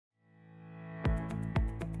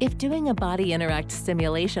If doing a body interact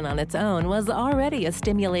simulation on its own was already a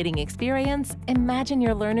stimulating experience, imagine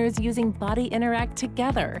your learners using body interact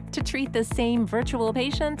together to treat the same virtual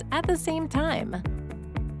patient at the same time.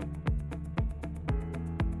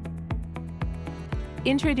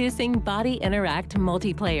 Introducing Body Interact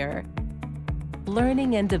Multiplayer.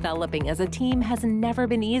 Learning and developing as a team has never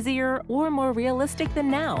been easier or more realistic than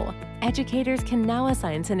now. Educators can now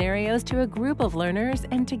assign scenarios to a group of learners,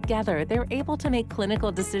 and together they're able to make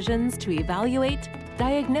clinical decisions to evaluate,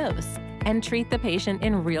 diagnose, and treat the patient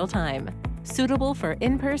in real time, suitable for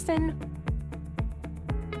in-person,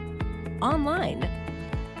 online,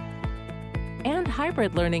 and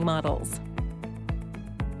hybrid learning models.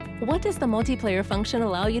 What does the multiplayer function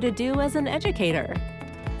allow you to do as an educator?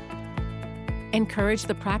 Encourage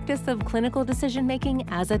the practice of clinical decision-making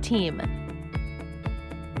as a team.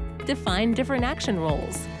 Define different action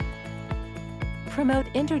roles. Promote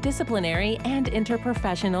interdisciplinary and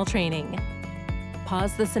interprofessional training.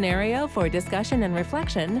 Pause the scenario for discussion and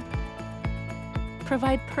reflection.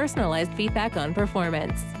 Provide personalized feedback on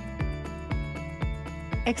performance.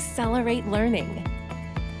 Accelerate learning.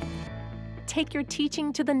 Take your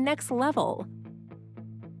teaching to the next level.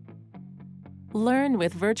 Learn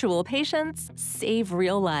with virtual patients, save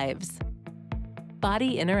real lives.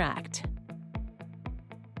 Body Interact.